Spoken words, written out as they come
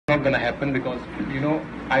not going to happen because,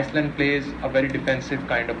 Iceland plays a very defensive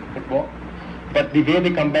kind of football. But the way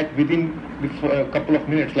they come back within a couple of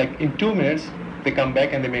minutes, like in 2 minutes, they come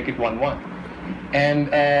back and they make it 1-1. And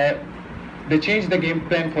they change the game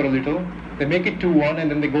plan for a little. They make it 2-1 and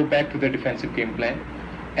then they go back to their defensive game plan.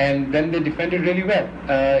 And then they defended really well.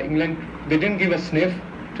 England, they didn't give a sniff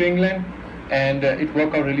to England, and it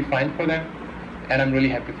worked out really fine for them. And I'm really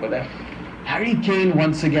happy for that. Harry Kane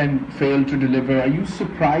once again failed to deliver. Are you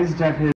surprised at his